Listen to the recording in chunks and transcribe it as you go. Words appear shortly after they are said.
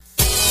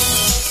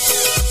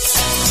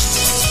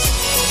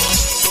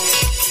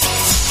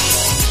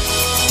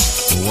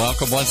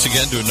welcome once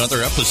again to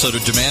another episode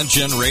of Demand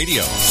Gen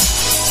Radio,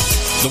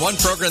 the one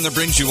program that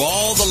brings you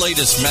all the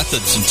latest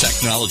methods and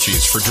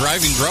technologies for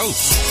driving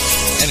growth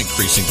and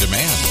increasing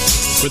demand.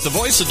 With the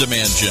voice of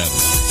Demand Gen,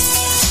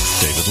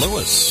 David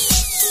Lewis.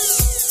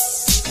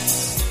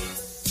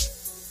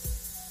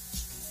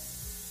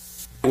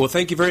 Well,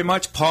 thank you very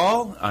much,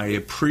 Paul. I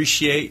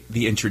appreciate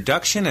the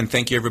introduction, and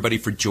thank you, everybody,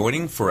 for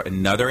joining for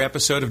another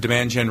episode of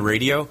Demand Gen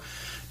Radio.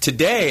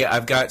 Today,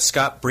 I've got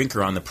Scott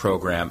Brinker on the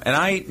program, and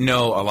I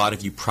know a lot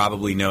of you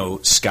probably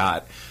know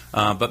Scott,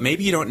 but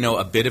maybe you don't know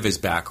a bit of his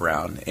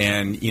background.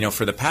 And, you know,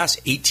 for the past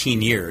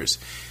 18 years,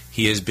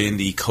 he has been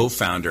the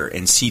co-founder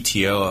and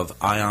CTO of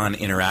Ion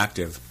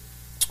Interactive,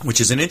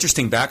 which is an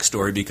interesting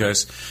backstory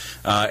because,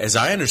 as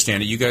I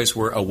understand it, you guys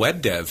were a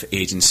web dev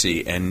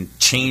agency and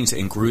changed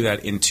and grew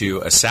that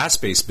into a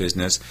SaaS-based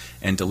business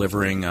and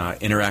delivering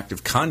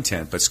interactive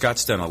content. But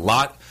Scott's done a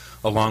lot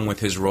along with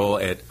his role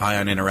at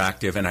Ion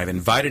Interactive, and I've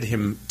invited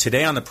him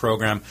today on the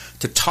program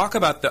to talk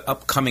about the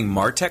upcoming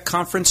MarTech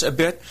conference a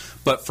bit,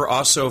 but for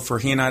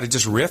he and I to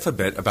just riff a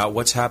bit about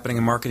what's happening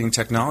in marketing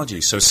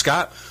technology. So,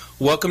 Scott,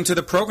 welcome to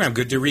the program.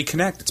 Good to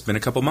reconnect. It's been a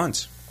couple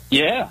months.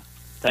 Yeah.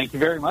 Thank you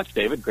very much,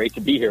 David. Great to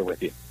be here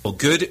with you. Well,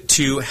 good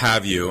to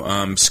have you.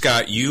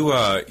 Scott,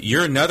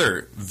 you're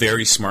another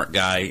very smart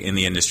guy in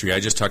the industry. I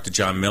just talked to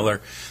John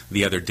Miller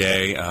the other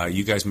day.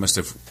 You guys must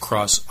have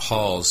crossed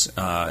halls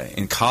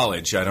in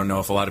college. I don't know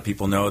if a lot of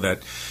people know that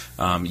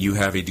you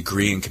have a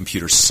degree in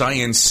computer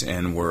science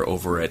and were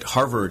over at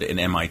Harvard and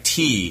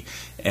MIT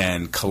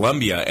and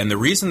Columbia. And the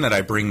reason that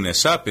I bring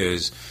this up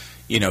is,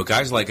 you know,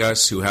 guys like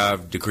us who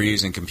have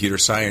degrees in computer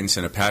science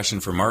and a passion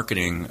for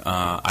marketing,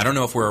 I don't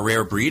know if we're a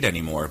rare breed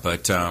anymore,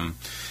 but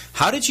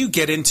how did you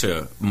get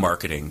into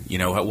marketing? You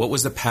know, what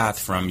was the path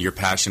from your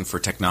passion for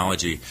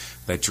technology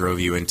that drove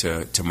you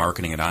into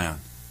marketing at Ion?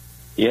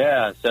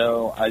 Yeah,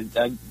 so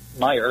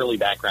my early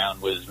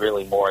background was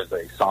really more as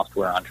a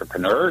software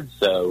entrepreneur.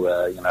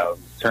 So,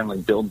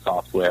 certainly build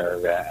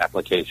software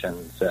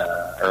applications,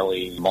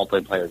 early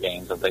multiplayer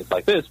games and things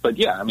like this. But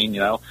yeah, I mean,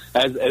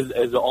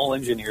 as all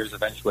engineers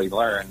eventually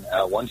learn,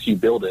 once you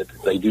build it,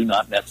 they do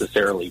not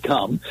necessarily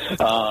come.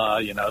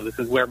 This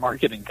is where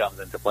marketing comes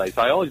into play.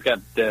 So I always got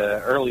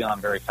early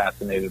on very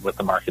fascinated with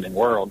the marketing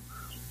world.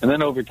 And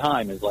then over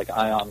time, as like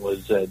Ion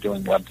was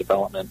doing web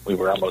development, we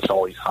were almost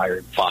always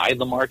hired by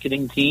the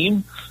marketing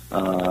team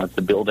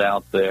to build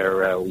out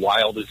their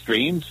wildest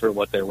dreams for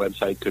what their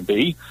website could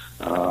be.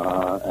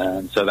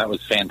 And so that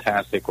was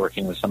fantastic,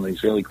 working with some of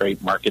these really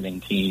great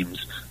marketing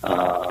teams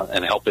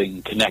and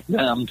helping connect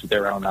them to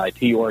their own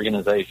IT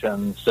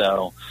organizations.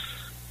 So,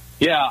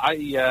 yeah,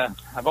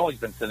 I've always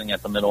been sitting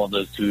at the middle of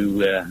those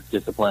two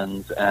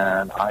disciplines,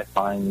 and I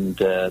find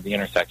the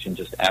intersection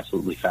just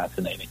absolutely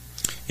fascinating.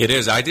 It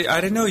is. I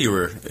didn't know you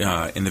were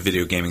in the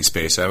video gaming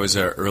space. I was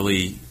an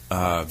early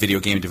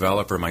video game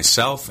developer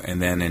myself, and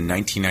then in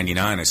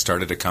 1999 I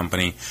started a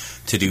company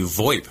to do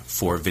VoIP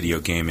for video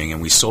gaming,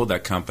 and we sold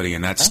that company,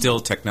 and that's still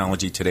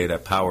technology today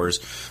that powers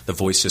the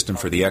voice system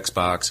for the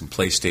Xbox and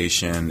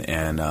PlayStation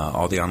and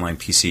all the online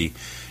PC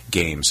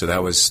games. So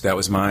that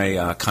was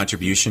my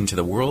contribution to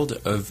the world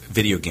of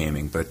video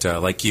gaming. But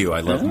like you, I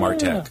love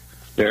MarTech.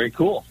 Very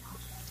cool.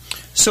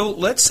 So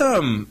let's, I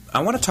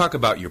want to talk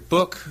about your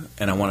book,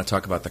 and I want to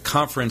talk about the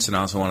conference, and I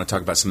also want to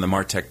talk about some of the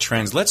MarTech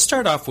trends. Let's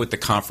start off with the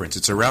conference.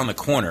 It's around the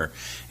corner.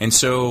 And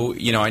so,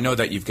 I know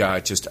that you've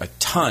got just a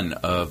ton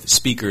of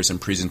speakers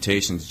and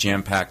presentations,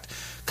 jam-packed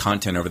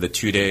content over the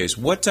 2 days.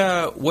 What's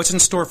in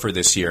store for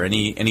this year?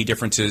 Any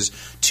differences,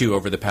 too,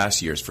 over the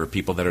past years for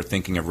people that are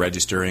thinking of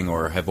registering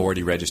or have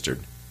already registered?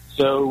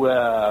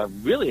 So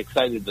really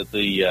excited that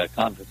the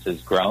conference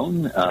has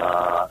grown.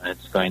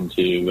 It's going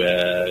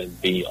to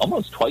be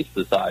almost twice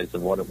the size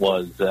of what it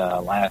was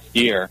last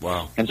year.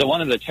 Wow. And so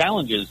one of the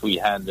challenges we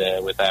had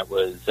with that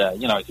was, as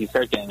you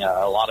start getting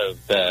a lot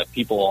of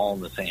people all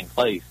in the same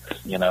place,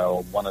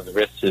 one of the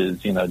risks is,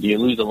 do you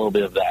lose a little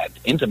bit of that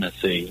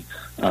intimacy?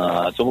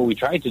 So what we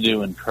tried to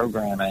do in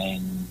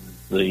programming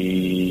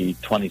the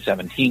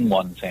 2017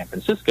 one in San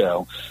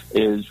Francisco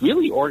is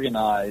really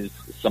organize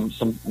some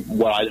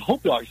what I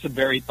hope are some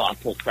very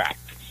thoughtful tracks,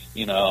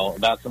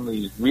 about some of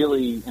these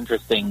really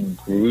interesting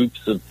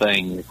groups of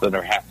things that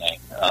are happening.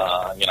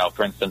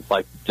 For instance,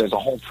 like there's a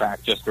whole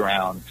track just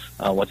around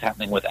what's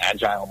happening with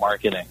agile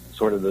marketing,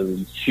 sort of the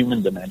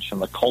human dimension,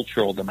 the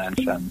cultural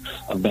dimension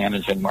of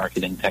managing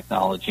marketing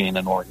technology in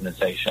an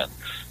organization.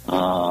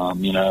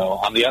 On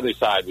the other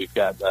side, we've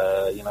got,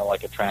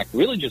 like a track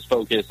really just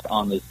focused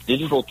on this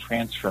digital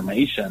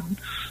transformation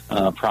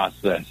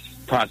process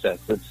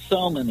that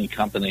so many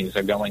companies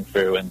are going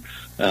through. And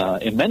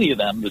in many of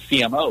them, the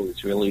CMO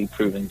is really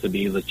proving to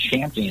be the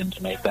champion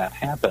to make that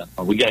happen.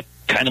 We got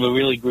kind of a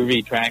really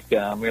groovy track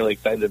I'm really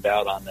excited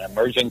about on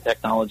emerging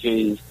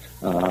technologies.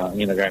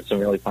 Got some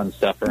really fun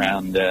stuff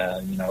around,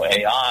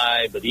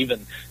 AI, but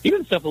even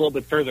stuff a little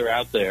bit further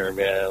out there,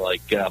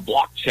 like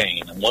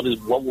blockchain, and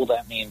what will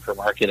that mean for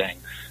marketing?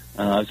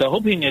 So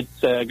hoping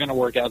it's going to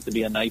work out to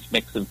be a nice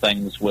mix of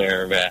things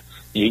where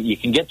you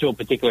can get to a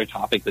particular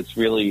topic that's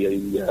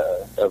really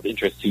of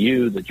interest to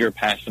you, that you're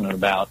passionate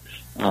about,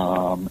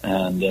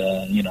 and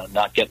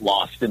not get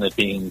lost in it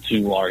being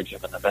too large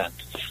of an event.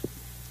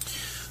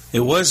 It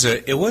was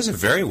a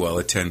very well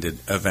attended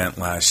event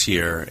last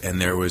year,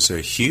 and there was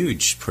a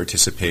huge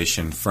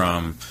participation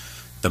from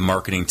the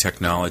marketing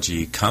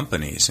technology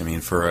companies. I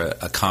mean, for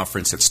a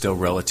conference that's still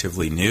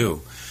relatively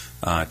new,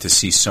 to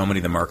see so many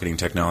of the marketing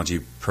technology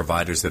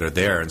providers that are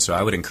there. And so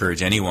I would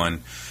encourage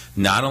anyone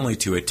not only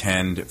to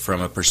attend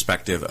from a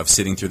perspective of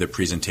sitting through the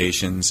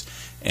presentations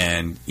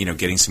and,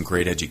 getting some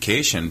great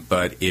education,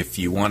 but if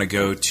you want to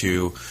go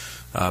to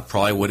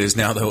probably what is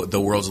now the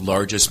world's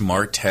largest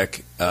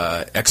MarTech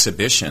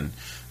exhibition,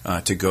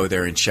 to go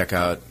there and check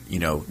out,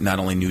 not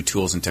only new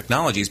tools and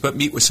technologies, but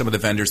meet with some of the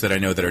vendors that I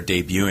know that are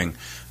debuting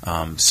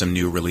some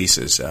new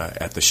releases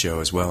at the show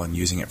as well and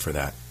using it for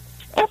that.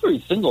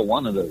 Every single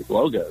one of those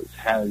logos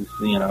has,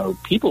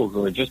 people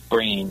who are just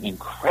bringing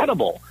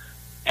incredible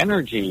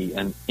energy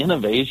and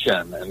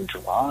innovation and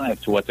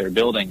drive to what they're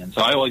building. And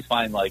so I always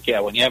find,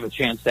 when you have a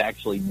chance to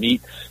actually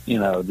meet,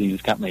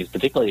 these companies,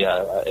 particularly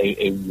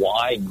a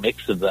wide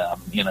mix of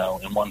them, in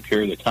one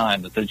period of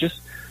time, that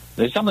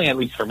there's something, at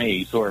least for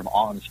me, sort of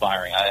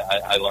awe-inspiring.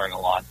 I learn a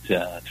lot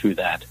through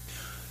that.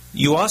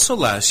 You also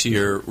last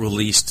year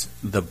released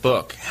the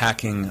book,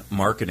 Hacking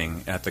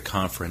Marketing, at the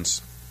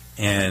conference.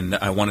 And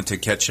I wanted to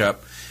catch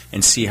up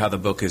and see how the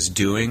book is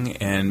doing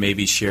and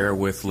maybe share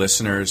with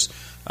listeners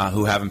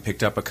who haven't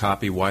picked up a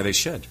copy why they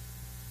should.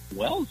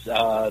 Well,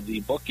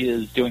 the book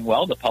is doing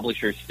well. The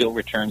publisher still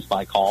returns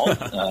my calls,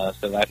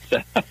 so that's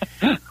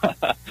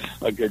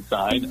a good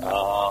sign. In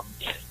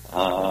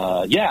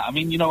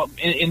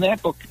that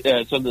book,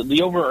 so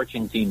the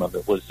overarching theme of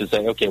it was to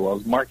say, okay,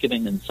 well,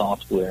 marketing and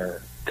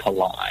software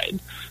collide.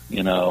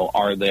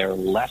 Are there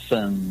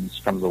lessons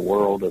from the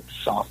world of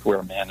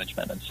software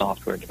management and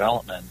software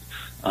development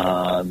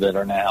that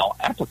are now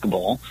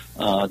applicable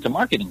to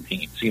marketing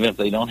teams, even if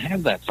they don't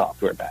have that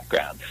software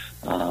background?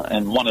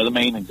 And one of the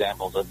main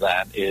examples of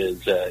that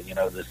is,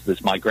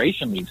 this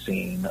migration we've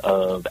seen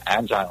of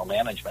agile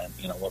management.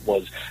 What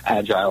was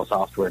agile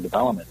software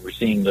development? We're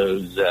seeing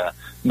those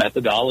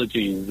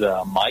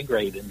methodologies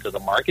migrate into the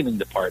marketing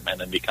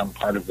department and become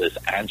part of this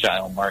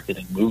agile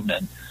marketing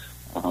movement.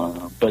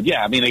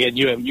 Again,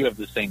 you have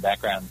the same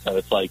background, so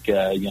it's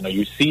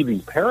you see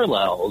these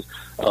parallels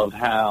of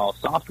how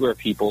software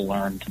people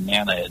learn to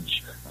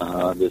manage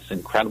this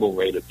incredible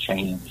rate of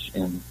change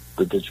in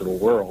the digital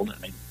world. I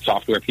mean,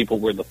 software people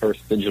were the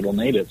first digital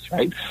natives,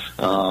 right?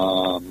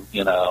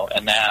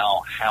 And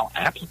now how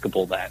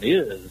applicable that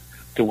is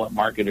to what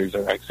marketers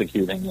are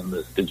executing in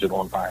this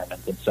digital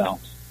environment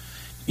themselves.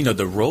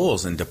 The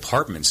roles and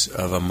departments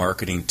of a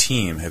marketing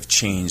team have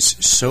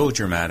changed so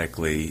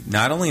dramatically,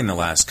 not only in the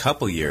last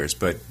couple years,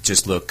 but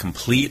just look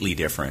completely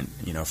different,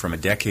 from a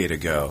decade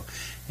ago.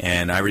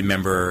 And I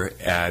remember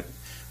I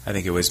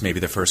think it was maybe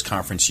the first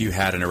conference you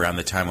had, and around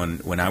the time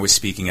when I was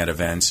speaking at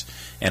events,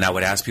 and I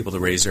would ask people to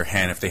raise their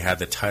hand if they had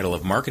the title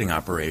of marketing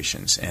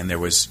operations, and there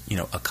was,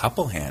 a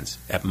couple hands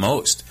at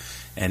most.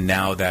 And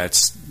now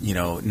that's,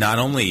 not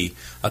only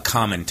a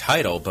common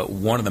title, but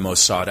one of the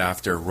most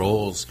sought-after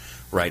roles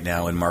right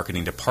now in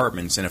marketing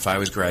departments. And if I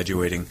was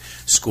graduating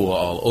school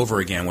all over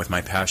again with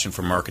my passion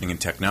for marketing and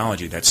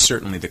technology, that's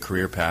certainly the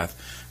career path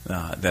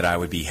that I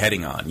would be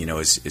heading on,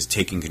 is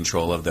taking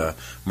control of the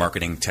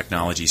marketing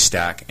technology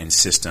stack and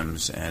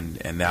systems, and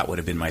that would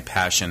have been my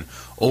passion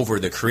over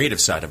the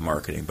creative side of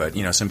marketing. But,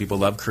 some people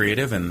love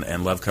creative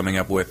and love coming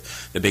up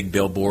with the big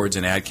billboards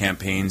and ad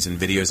campaigns and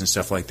videos and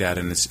stuff like that,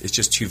 and it's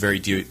just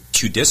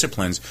two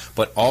disciplines,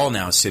 but all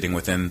now sitting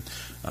within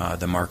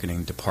the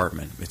marketing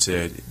department. It's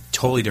a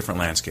totally different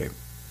landscape.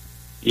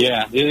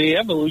 Yeah, the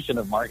evolution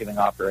of marketing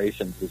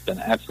operations has been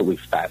absolutely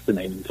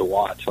fascinating to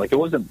watch. It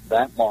wasn't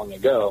that long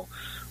ago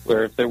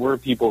where if there were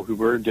people who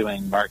were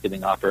doing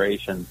marketing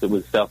operations, it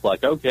was stuff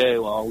like, okay,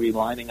 well, are we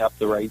lining up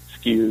the right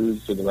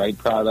SKUs or the right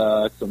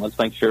products, and let's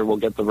make sure we'll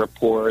get the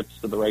reports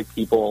to the right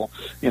people,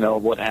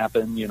 what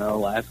happened,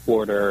 last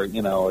quarter,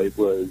 it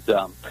was,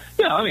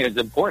 it's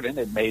important.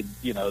 It made,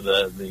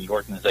 the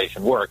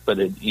organization work, but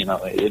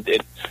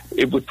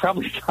it would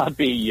probably not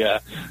be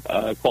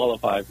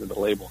qualified for the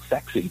label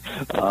sexy.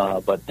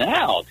 But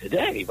now,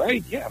 today,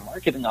 right,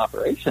 marketing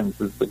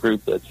operations is the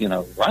group that's,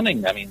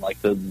 running,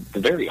 the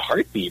very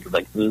heartbeat,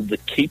 the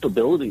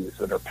capabilities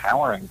that are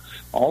powering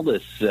all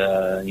this,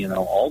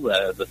 all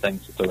the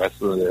things that the rest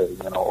of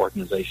the,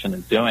 organization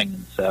is doing.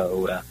 And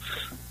so,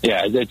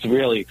 it's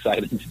really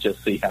exciting to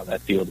just see how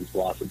that field has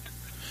blossomed.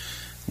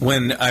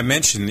 When I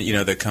mentioned,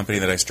 the company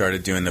that I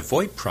started doing the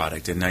VoIP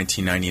product in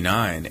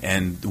 1999,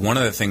 and one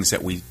of the things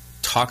that we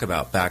talk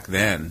about back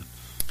then,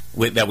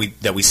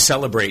 that we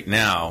celebrate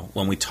now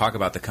when we talk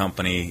about the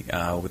company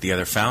with the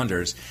other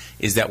founders,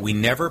 is that we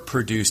never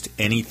produced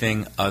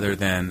anything other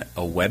than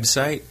a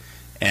website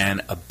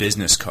and a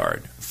business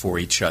card for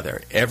each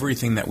other.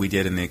 Everything that we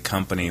did in the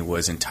company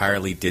was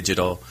entirely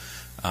digital.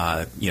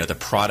 The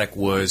product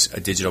was a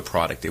digital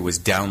product. It was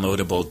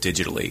downloadable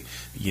digitally.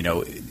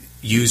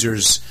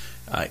 Users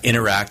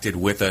interacted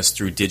with us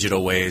through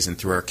digital ways and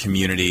through our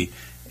community,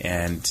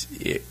 and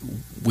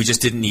we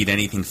just didn't need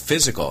anything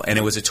physical. And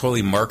it was a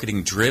totally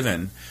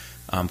marketing-driven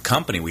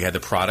company. We had the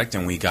product,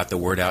 and we got the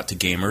word out to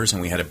gamers,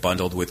 and we had it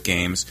bundled with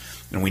games,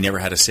 and we never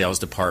had a sales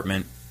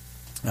department,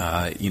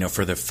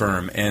 for the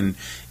firm. And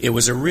it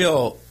was a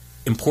real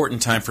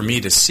important time for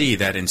me to see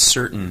that in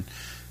certain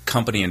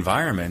company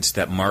environments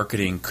that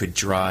marketing could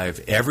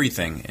drive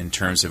everything in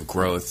terms of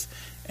growth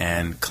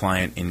and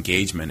client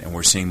engagement. And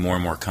we're seeing more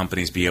and more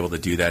companies be able to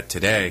do that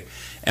today.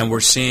 And we're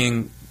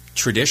seeing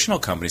traditional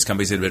companies that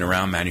have been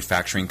around,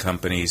 manufacturing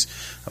companies.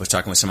 I was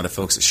talking with some of the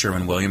folks at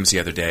Sherwin-Williams the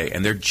other day,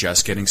 and they're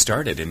just getting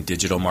started in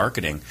digital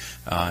marketing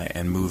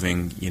and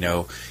moving,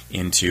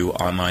 into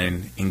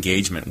online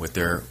engagement with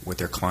their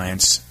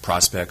as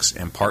prospects,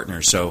 and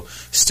partners. So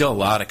still a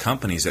lot of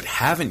companies that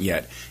haven't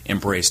yet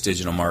embraced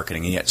digital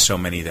marketing, and yet so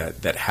many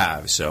that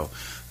have. So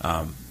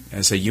as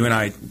I say, you and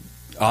I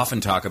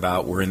often talk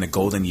about we're in the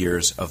golden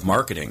years of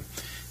marketing.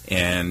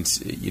 And,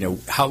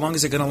 how long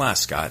is it going to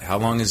last, Scott? How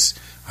long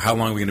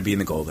are we going to be in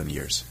the golden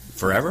years?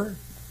 Forever? A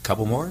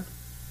couple more?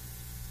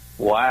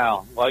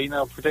 Wow.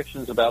 Well,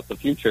 predictions about the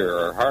future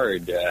are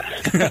hard.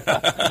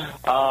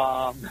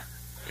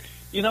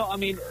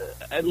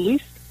 At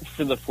least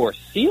for the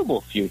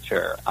foreseeable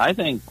future, I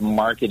think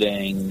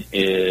marketing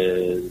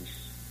is,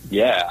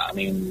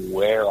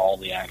 where all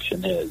the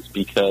action is,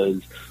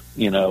 because,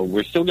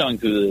 we're still going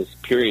through this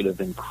period of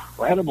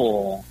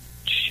incredible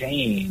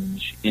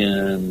change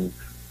in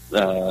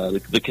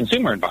the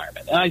consumer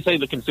environment. And I say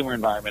the consumer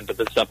environment, but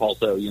this stuff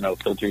also,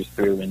 filters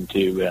through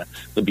into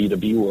the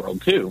B2B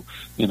world too.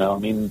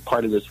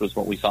 Part of this was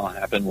what we saw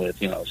happen with,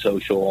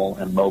 social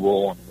and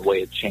mobile and the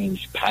way it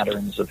changed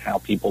patterns of how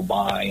people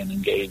buy and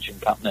engage in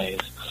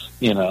companies.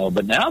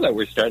 But now that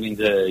we're starting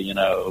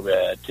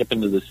to, tip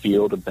into this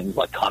field of things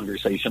like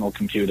conversational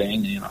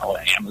computing,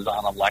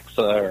 Amazon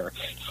Alexa or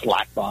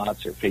Slack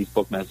bots or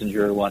Facebook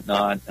Messenger or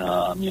whatnot,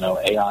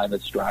 AI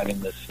that's driving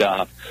this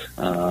stuff.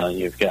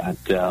 You've got,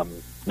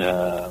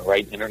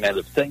 Internet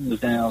of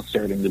Things now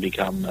starting to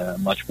become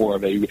much more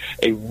of a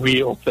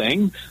real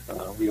thing,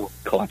 a real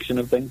collection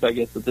of things, I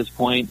guess, at this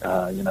point.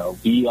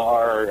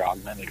 VR,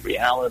 augmented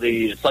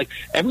reality. It's like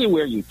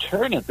everywhere you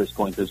turn at this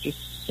point, there's just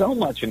so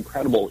much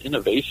incredible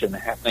innovation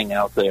happening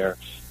out there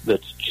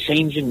that's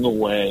changing the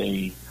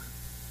way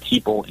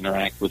people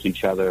interact with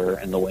each other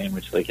and the way in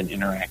which they can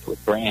interact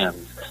with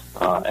brands.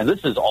 And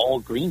this is all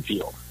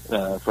greenfield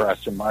for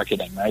us in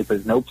marketing, right?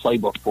 There's no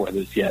playbook for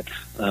this yet.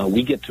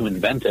 We get to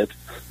invent it,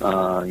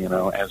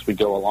 as we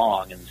go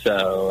along. And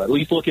so at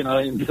least looking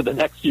into the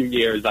next few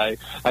years, I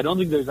don't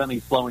think there's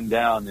any slowing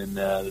down in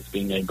this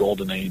being a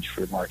golden age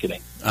for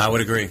marketing. I would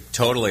agree.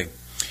 Totally.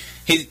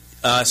 Hey,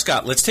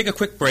 Scott, let's take a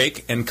quick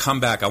break and come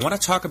back. I want to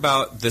talk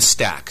about the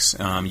stacks.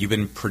 You've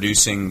been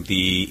producing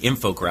the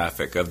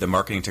infographic of the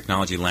marketing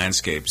technology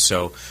landscape.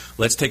 So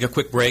let's take a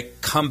quick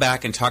break, come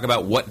back, and talk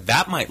about what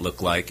that might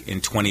look like in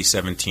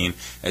 2017,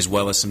 as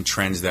well as some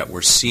trends that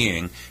we're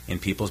seeing in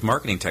people's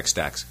marketing tech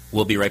stacks.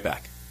 We'll be right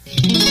back.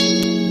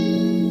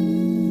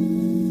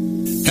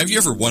 Have you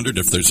ever wondered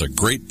if there's a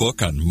great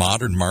book on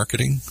modern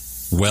marketing?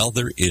 Well,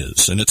 there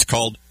is, and it's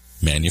called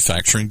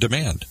Manufacturing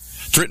Demand.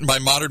 It's written by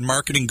modern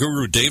marketing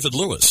guru David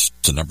Lewis.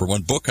 It's the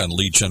 #1 book on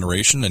lead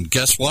generation, and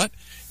guess what?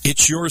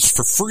 It's yours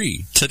for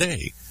free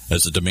today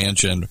as a Demand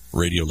Gen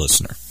radio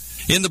listener.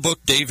 In the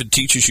book, David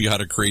teaches you how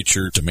to create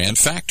your demand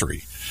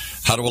factory,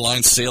 how to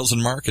align sales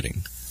and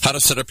marketing, how to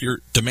set up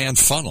your demand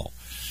funnel,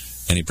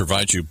 and he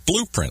provides you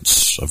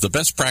blueprints of the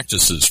best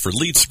practices for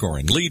lead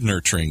scoring, lead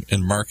nurturing,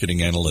 and marketing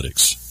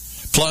analytics.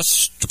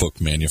 Plus, the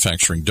book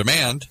Manufacturing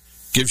Demand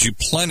gives you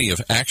plenty of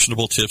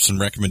actionable tips and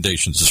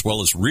recommendations, as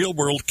well as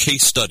real-world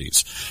case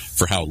studies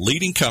for how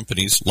leading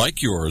companies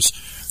like yours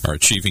are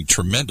achieving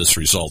tremendous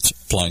results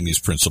applying these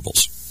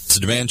principles. As a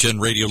Demand Gen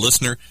radio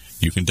listener,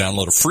 you can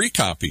download a free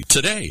copy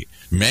today,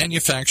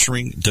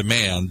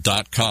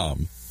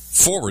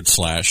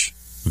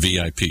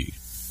 manufacturingdemand.com/VIP.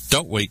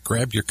 Don't wait,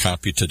 grab your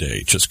copy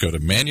today. Just go to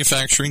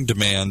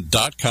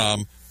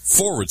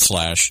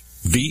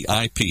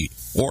manufacturingdemand.com/VIP.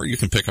 Or you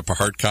can pick up a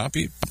hard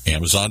copy at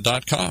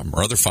Amazon.com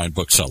or other fine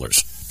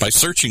booksellers by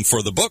searching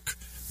for the book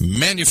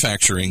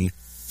Manufacturing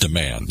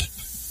Demand.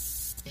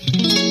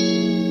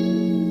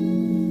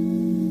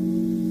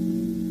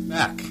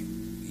 Back.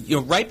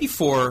 Right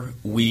before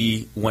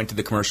we went to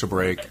the commercial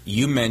break,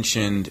 you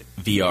mentioned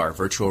VR,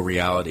 virtual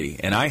reality,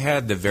 and I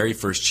had the very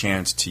first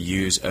chance to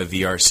use a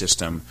VR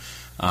system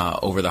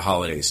over the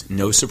holidays.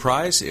 No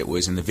surprise, it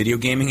was in the video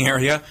gaming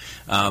area,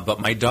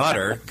 but my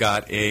daughter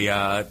got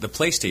the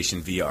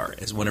PlayStation VR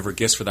as one of her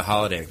gifts for the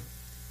holiday.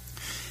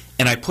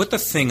 And I put the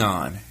thing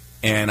on,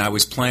 and I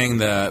was playing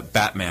the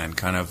Batman,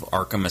 kind of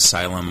Arkham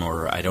Asylum,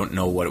 or I don't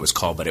know what it was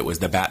called, but it was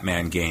the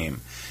Batman game.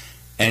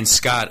 And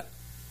Scott,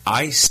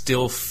 I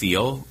still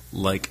feel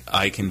like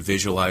I can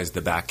visualize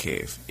the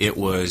Batcave. It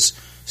was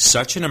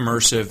such an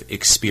immersive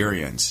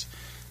experience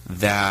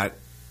that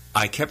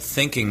I kept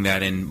thinking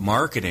that in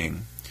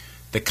marketing,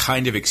 the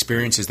kind of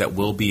experiences that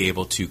we'll be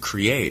able to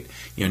create.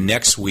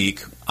 Next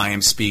week I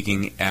am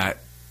speaking at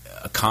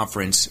a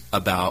conference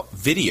about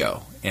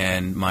video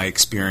and my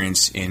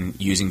experience in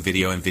using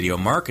video and video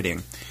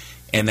marketing.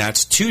 And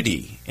that's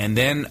 2D. And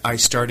then I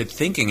started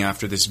thinking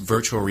after this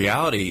virtual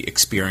reality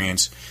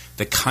experience,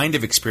 the kind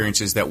of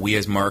experiences that we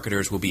as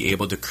marketers will be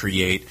able to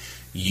create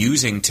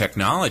using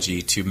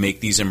technology to make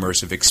these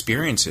immersive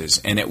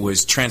experiences. And it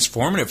was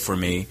transformative for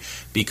me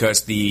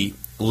because the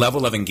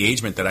level of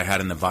engagement that I had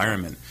in the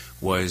environment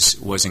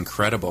was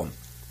incredible.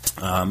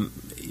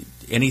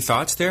 Any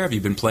thoughts there? Have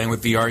you been playing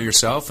with VR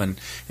yourself and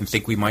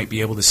think we might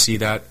be able to see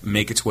that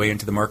make its way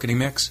into the marketing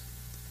mix?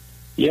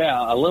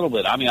 Yeah, a little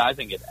bit. I mean, I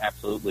think it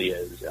absolutely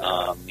is.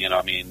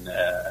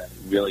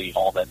 Really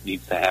all that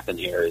needs to happen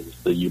here is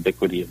the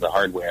ubiquity of the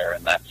hardware,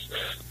 and that's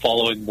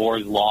following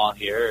Moore's law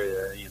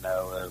here,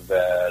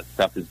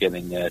 stuff is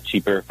getting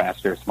cheaper,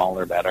 faster,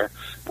 smaller, better.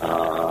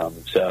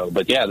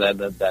 But yeah,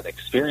 that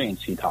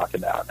experience you talk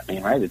about,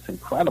 right, it's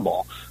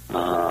incredible.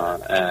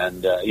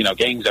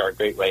 Games are a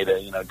great way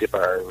to, dip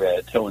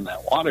our toe in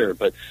that water,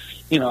 but,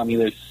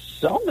 there's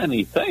so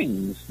many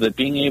things that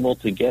being able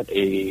to get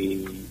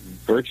a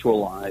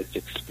virtualized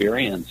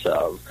experience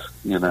of,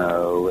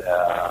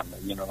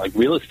 like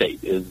real estate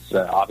is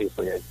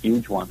obviously a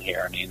huge one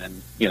here.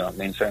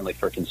 Certainly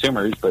for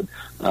consumers, but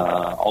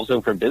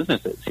also for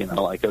businesses. Which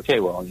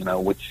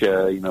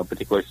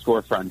particular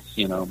storefronts,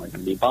 am I going to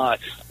be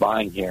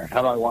buying here?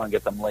 How do I want to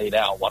get them laid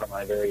out? What are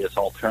my various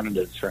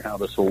alternatives for how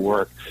this will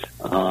work?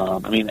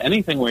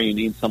 Anything where you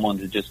need someone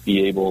to just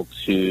be able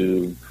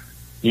to.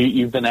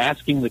 You've been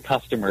asking the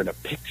customer to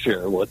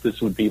picture what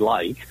this would be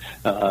like,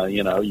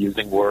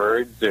 using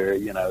words or,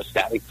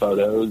 static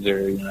photos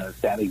or,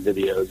 static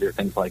videos or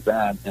things like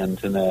that, and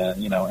to,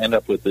 end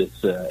up with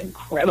this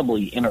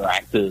incredibly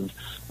interactive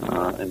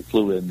and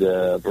fluid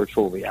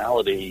virtual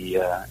reality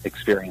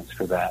experience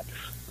for that.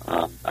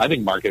 I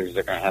think marketers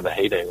are going to have a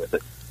heyday with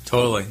it.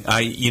 Totally.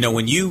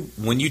 When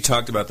you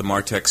talked about the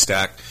MarTech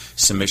Stack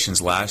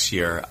submissions last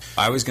year,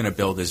 I was going to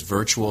build this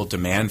virtual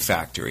demand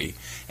factory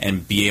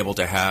and be able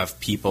to have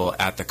people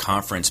at the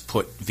conference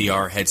put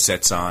VR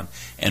headsets on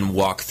and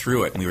walk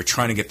through it. And we were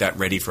trying to get that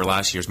ready for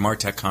last year's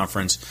MarTech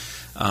conference.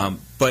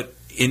 But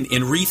in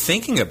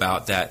rethinking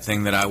about that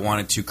thing that I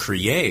wanted to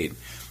create,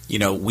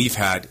 we've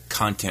had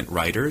content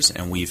writers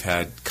and we've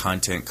had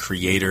content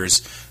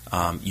creators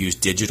use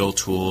digital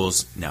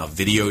tools, now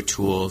video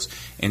tools.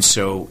 And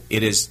so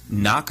it is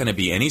not going to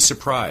be any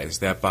surprise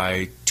that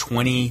by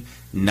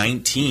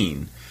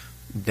 2019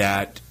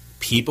 that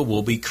people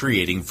will be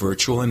creating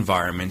virtual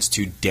environments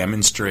to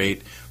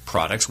demonstrate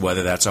products,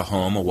 whether that's a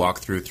home, a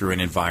walkthrough through an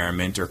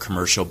environment or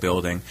commercial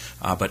building,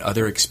 but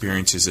other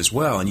experiences as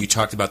well. And you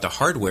talked about the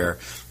hardware.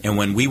 And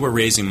when we were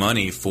raising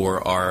money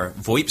for our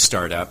VoIP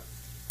startup,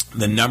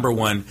 the number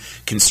one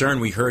concern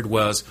we heard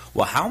was,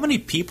 well, how many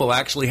people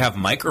actually have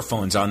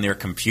microphones on their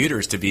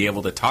computers to be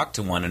able to talk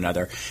to one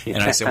another?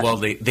 And I said, well,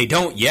 they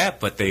don't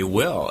yet, but they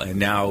will. And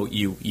now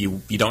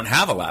you don't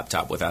have a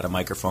laptop without a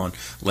microphone,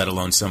 let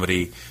alone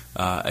somebody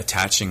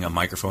attaching a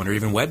microphone or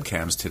even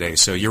webcams today.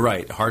 So you're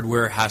right.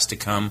 Hardware has to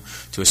come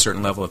to a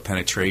certain level of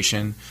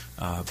penetration.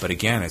 But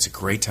again, it's a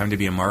great time to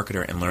be a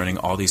marketer and learning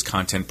all these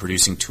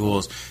content-producing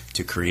tools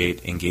to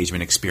create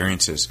engagement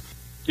experiences.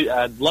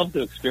 I'd love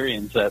to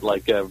experience that,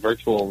 like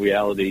virtual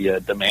reality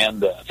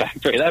demand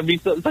factory. That'd be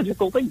such a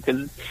cool thing,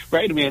 because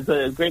right. It's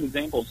a great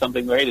example of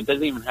something. Right, it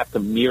doesn't even have to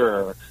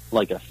mirror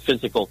like a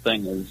physical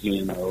thing as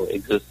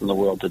exists in the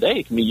world today.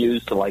 It can be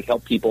used to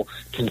help people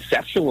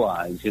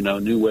conceptualize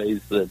new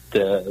ways that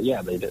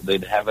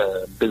they'd have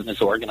a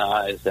business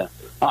organized.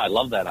 I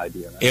love that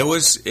idea. It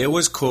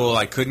was cool.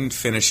 I couldn't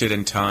finish it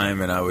in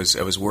time, and I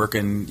was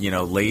working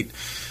late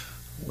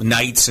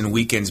nights and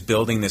weekends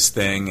building this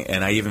thing,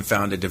 and I even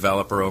found a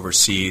developer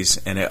overseas,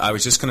 and I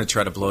was just going to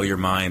try to blow your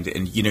mind.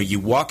 And you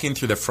walk in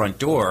through the front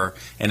door,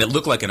 and it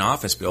looked like an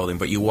office building,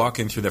 but you walk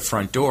in through the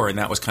front door, and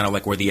that was kind of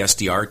like where the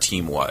SDR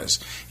team was.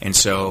 And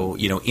so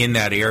in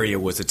that area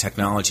was the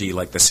technology,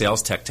 like the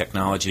sales tech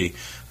technology,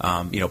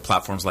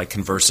 platforms like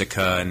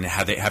Conversica and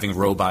having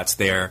robots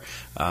there,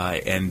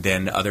 and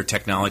then other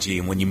technology.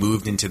 And when you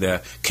moved into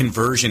the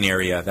conversion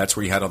area, that's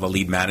where you had all the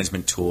lead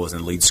management tools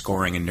and lead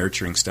scoring and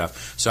nurturing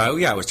stuff. So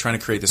I was trying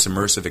to create this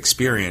immersive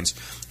experience,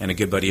 and a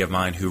good buddy of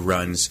mine who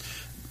runs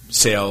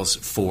sales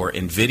for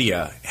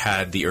NVIDIA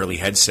had the early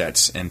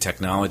headsets and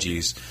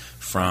technologies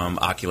from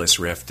Oculus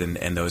Rift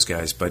and those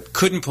guys, but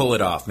couldn't pull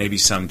it off. Maybe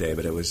someday,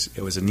 but it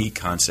was a neat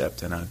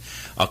concept, and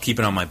I'll keep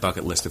it on my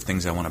bucket list of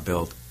things I want to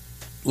build.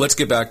 Let's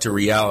get back to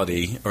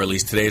reality, or at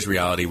least today's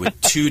reality,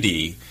 with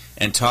 2D,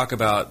 and talk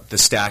about the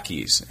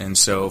Stackies. And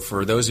so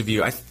for those of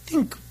you, I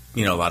think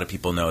a lot of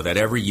people know that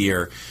every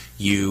year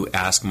you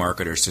ask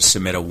marketers to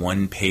submit a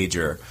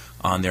one-pager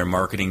on their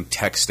marketing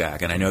tech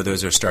stack. And I know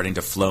those are starting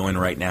to flow in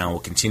right now, will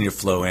continue to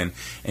flow in,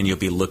 and you'll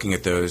be looking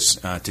at those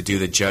to do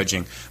the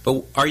judging.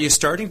 But are you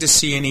starting to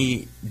see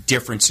any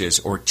differences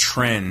or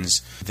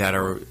trends that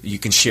you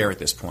can share at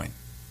this point?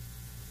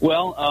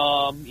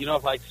 Well,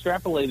 if I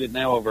extrapolate it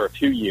now over a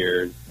few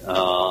years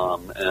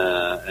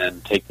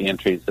and take the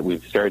entries that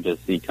we've started to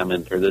see come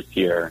in for this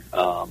year,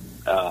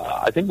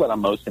 I think what I'm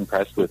most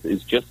impressed with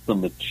is just the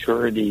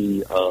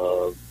maturity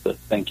of the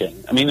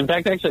thinking. I mean, in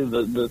fact, actually,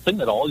 the thing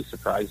that always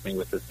surprised me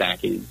with the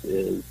stackies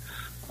is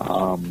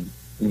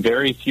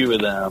very few of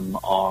them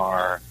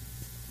are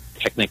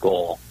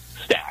technical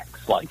stacks.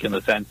 Like in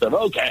the sense of,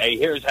 okay,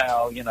 here's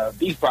how,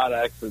 these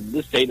products and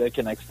this data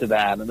connects to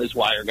that and this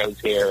wire goes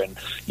here and,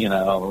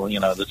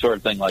 the sort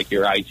of thing like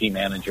your IT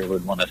manager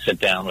would want to sit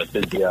down with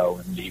Visio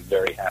and be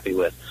very happy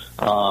with.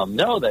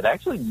 No, that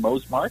actually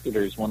most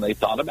marketers, when they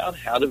thought about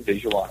how to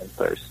visualize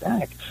their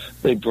stack,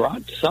 they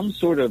brought some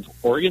sort of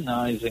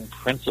organizing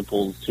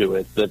principles to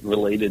it that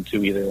related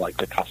to either like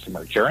the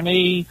customer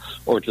journey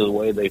or to the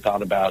way they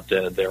thought about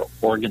their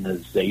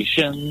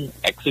organization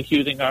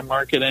executing our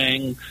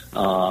marketing,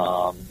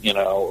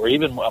 or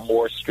even a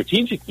more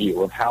strategic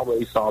view of how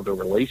they saw the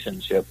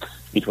relationship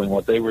between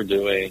what they were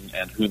doing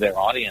and who their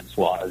audience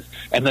was.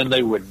 And then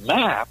they would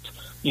map,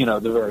 the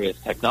various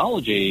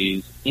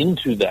technologies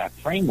into that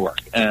framework.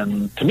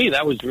 And to me,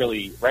 that was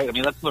really right. I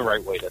mean, that's the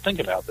right way to think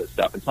about this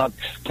stuff. It's not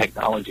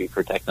technology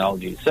for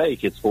technology's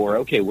sake. It's for,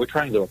 okay, we're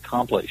trying to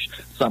accomplish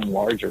some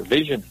larger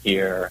vision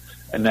here.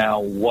 And now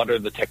what are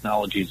the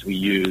technologies we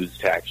use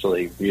to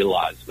actually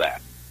realize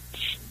that?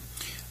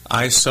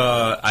 I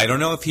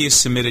don't know if he has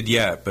submitted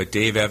yet, but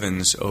Dave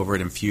Evans over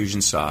at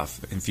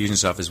Infusionsoft.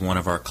 Infusionsoft is one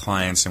of our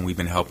clients, and we've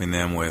been helping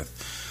them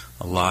with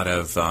a lot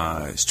of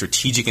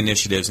strategic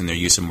initiatives in their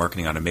use of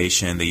marketing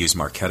automation. They use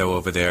Marketo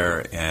over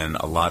there and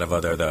a lot of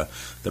other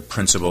the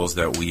principles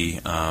that we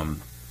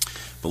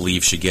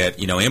believe should get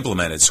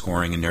implemented,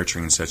 scoring and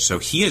nurturing and such. So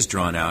he has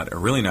drawn out a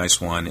really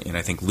nice one, and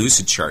I think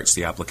Lucid Charts,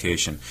 the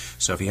application.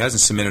 So if he hasn't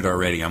submitted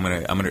already,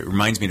 it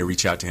reminds me to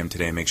reach out to him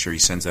today and make sure he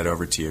sends that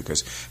over to you,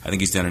 because I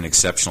think he's done an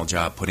exceptional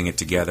job putting it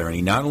together. And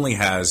he not only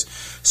has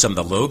some of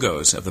the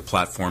logos of the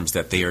platforms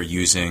that they are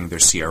using, their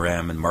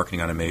CRM and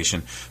marketing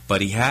automation,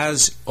 but he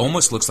has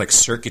almost looks like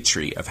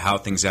circuitry of how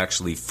things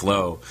actually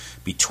flow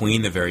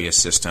between the various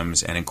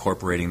systems and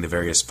incorporating the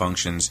various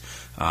functions,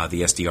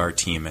 the SDR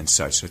team and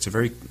such. So it's a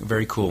very,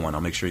 very cool one.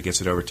 I'll make sure he gets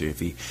it over to you if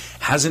he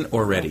hasn't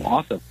already.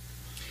 Awesome.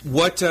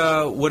 What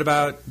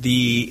about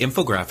the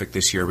infographic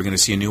this year? We're going to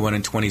see a new one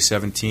in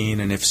 2017,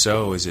 and if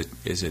so, is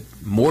it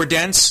more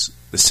dense,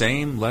 the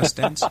same, less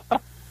dense?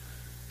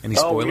 Any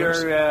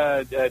spoilers?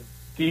 We're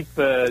deep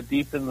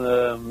in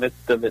the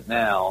midst of it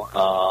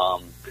now.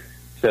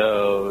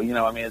 So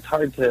it's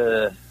hard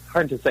to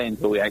say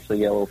until we actually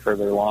get a little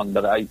further along.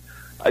 But I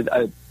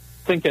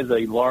think as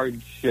a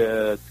large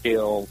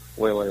scale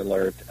spoiler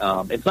alert,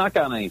 it's not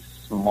gotten any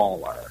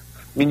smaller.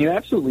 I mean, you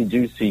absolutely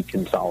do see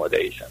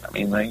consolidation.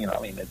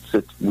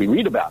 We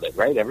read about it,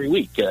 right, every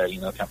week.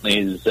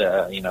 Companies,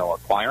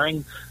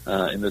 acquiring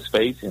in the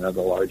space. The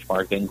large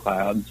marketing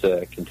clouds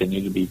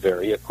continue to be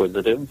very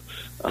acquisitive.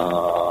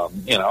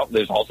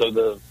 There's also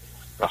the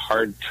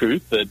hard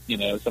truth that,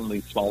 some of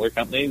these smaller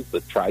companies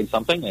that tried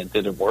something and it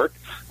didn't work,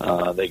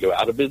 they go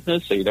out of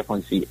business. So you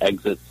definitely see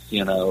exits,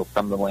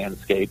 from the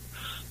landscape.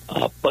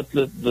 But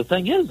the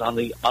thing is, on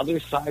the other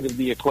side of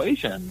the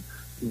equation,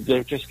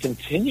 there just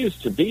continues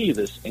to be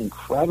this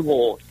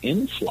incredible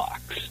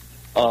influx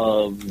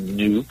of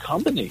new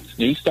companies,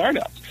 new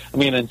startups. I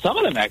mean, and some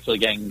of them actually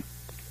getting,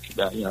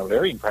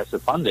 very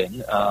impressive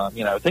funding.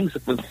 Things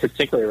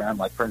particularly around,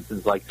 like, for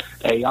instance, like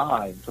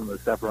AI and some of the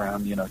stuff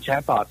around,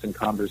 chatbots and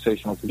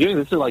conversational computing.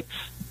 This is like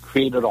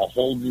created a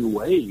whole new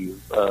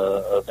wave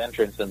of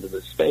entrance into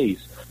this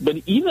space. But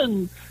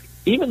even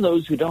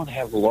those who don't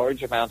have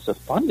large amounts of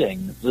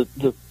funding,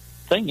 the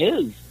thing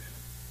is,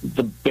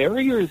 the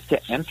barriers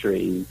to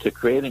entry to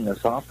creating a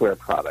software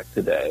product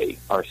today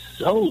are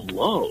so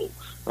low,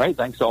 right?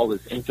 Thanks to all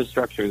this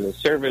infrastructure as a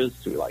service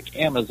through like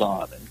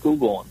Amazon and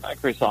Google and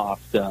Microsoft,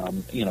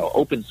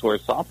 open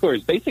source software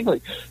is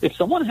basically, if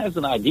someone has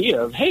an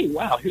idea of, hey,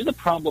 wow, here's a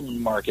problem in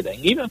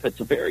marketing, even if it's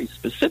a very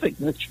specific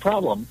niche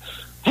problem,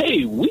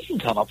 hey, we can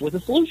come up with a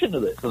solution to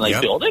this. And they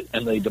build it,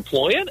 and they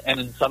deploy it, and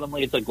then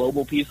suddenly it's a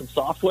global piece of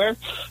software.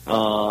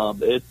 So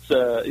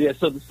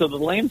the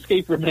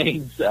landscape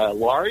remains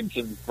large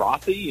and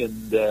frothy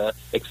and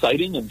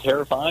exciting and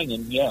terrifying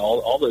and,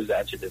 all those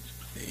adjectives.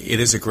 It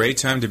is a great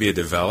time to be a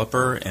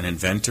developer, an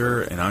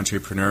inventor, an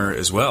entrepreneur,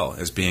 as well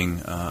as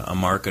being a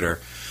marketer.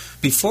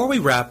 Before we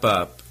wrap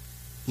up,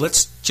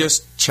 let's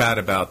just chat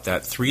about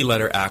that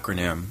three-letter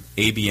acronym,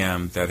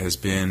 ABM, that has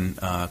been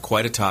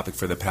quite a topic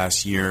for the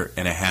past year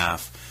and a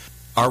half.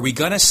 Are we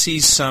going to see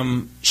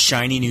some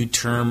shiny new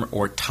term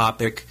or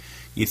topic,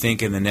 you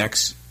think, in the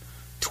next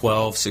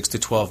 6 to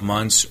 12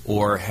 months,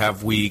 or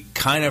have we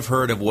kind of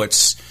heard of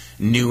what's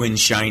new and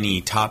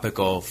shiny,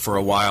 topical for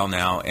a while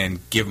now, and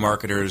give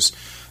marketers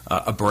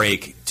a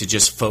break to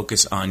just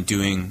focus on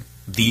doing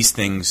these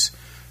things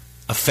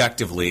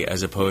effectively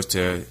as opposed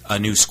to a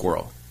new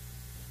squirrel?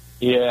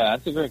 Yeah,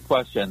 that's a great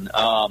question.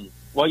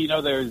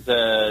 Well, there's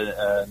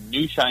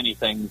new shiny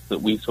things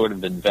that we sort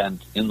of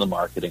invent in the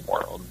marketing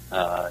world.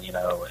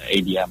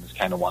 ABM is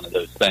kind of one of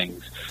those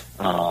things,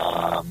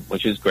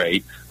 which is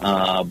great.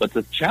 But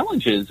the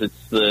challenge is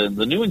it's the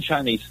new and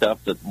shiny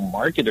stuff that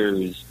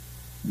marketers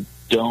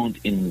don't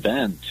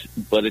invent,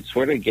 but it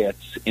sort of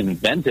gets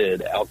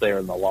invented out there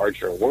in the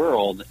larger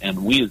world,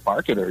 and we as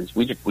marketers,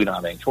 we don't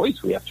have any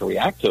choice. We have to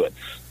react to it.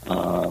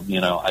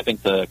 I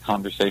think the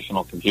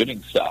conversational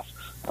computing stuff,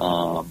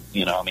 wow,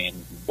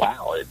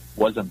 it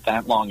wasn't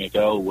that long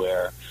ago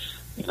where,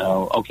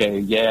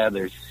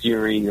 there's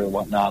Siri or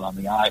whatnot on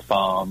the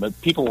iPhone,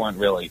 but people weren't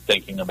really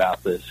thinking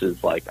about this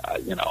as like,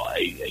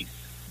 a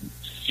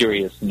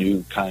serious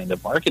new kind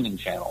of marketing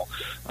channel.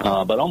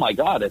 But oh my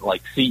God, at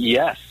like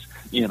CES,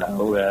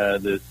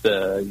 this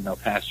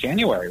past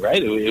January,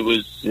 right? It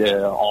was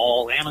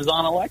all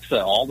Amazon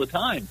Alexa all the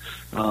time.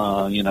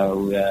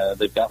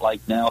 They've got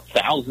like now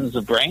thousands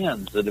of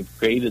brands that have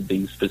created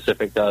these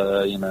specific,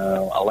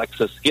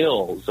 Alexa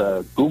skills.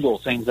 Google,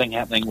 same thing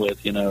happening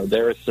with,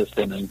 their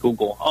assistant and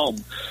Google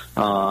Home.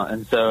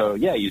 And so,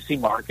 yeah, you see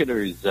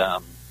marketers,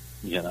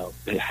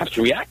 they have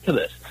to react to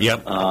this.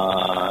 Yep.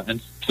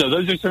 And so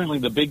those are certainly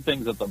the big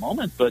things at the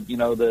moment. But,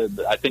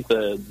 I think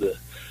the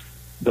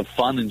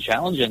fun and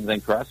challenging thing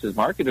for us as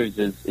marketers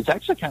is it's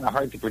actually kind of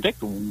hard to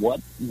predict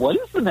what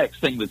is the next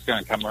thing that's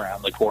going to come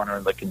around the corner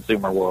in the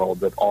consumer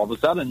world that all of a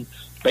sudden,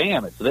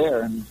 bam, it's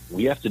there, and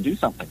we have to do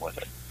something with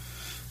it.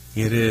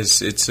 It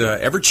is. It's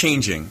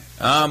ever-changing.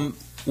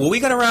 Well,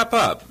 we got to wrap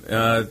up.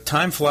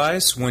 Time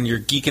flies when you're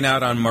geeking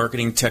out on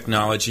marketing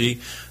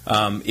technology.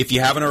 If you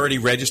haven't already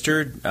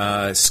registered,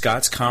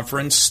 Scott's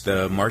conference,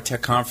 the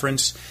MarTech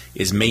conference,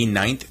 is May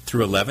 9th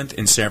through 11th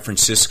in San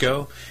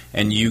Francisco.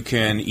 And you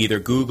can either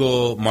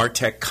Google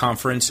MarTech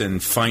conference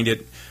and find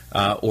it,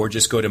 or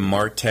just go to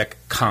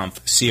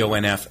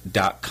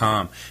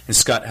martechconf.com. And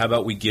Scott, how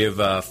about we give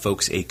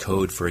folks a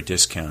code for a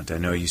discount? I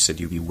know you said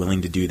you'd be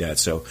willing to do that.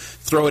 So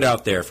throw it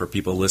out there for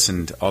people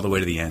listened all the way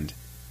to the end.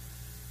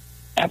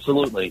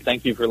 Absolutely.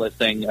 Thank you for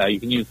listening. You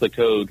can use the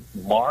code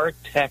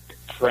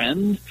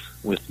MarTechFriend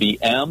with the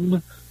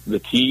M, the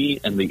T,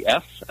 and the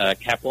F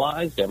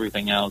capitalized,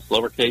 everything else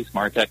lowercase,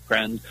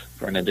 MarTechFriend,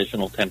 for an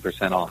additional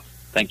 10% off.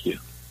 Thank you.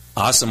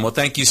 Awesome. Well,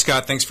 thank you,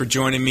 Scott. Thanks for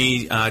joining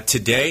me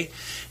today.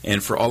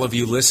 And for all of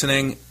you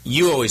listening,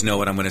 you always know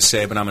what I'm going to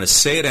say, but I'm going to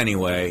say it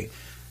anyway.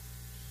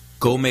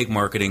 Go make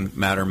marketing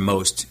matter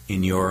most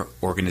in your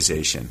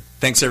organization.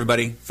 Thanks,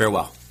 everybody.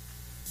 Farewell.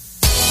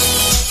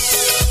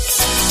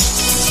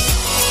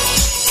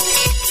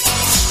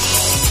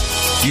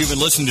 You've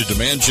been listening to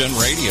Demand Gen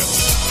Radio,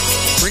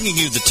 bringing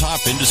you the top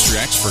industry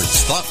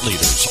experts, thought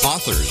leaders,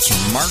 authors,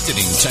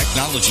 marketing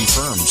technology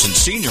firms, and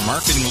senior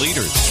marketing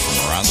leaders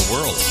from around the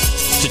world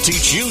to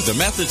teach you the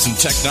methods and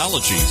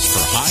technologies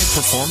for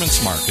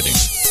high-performance marketing.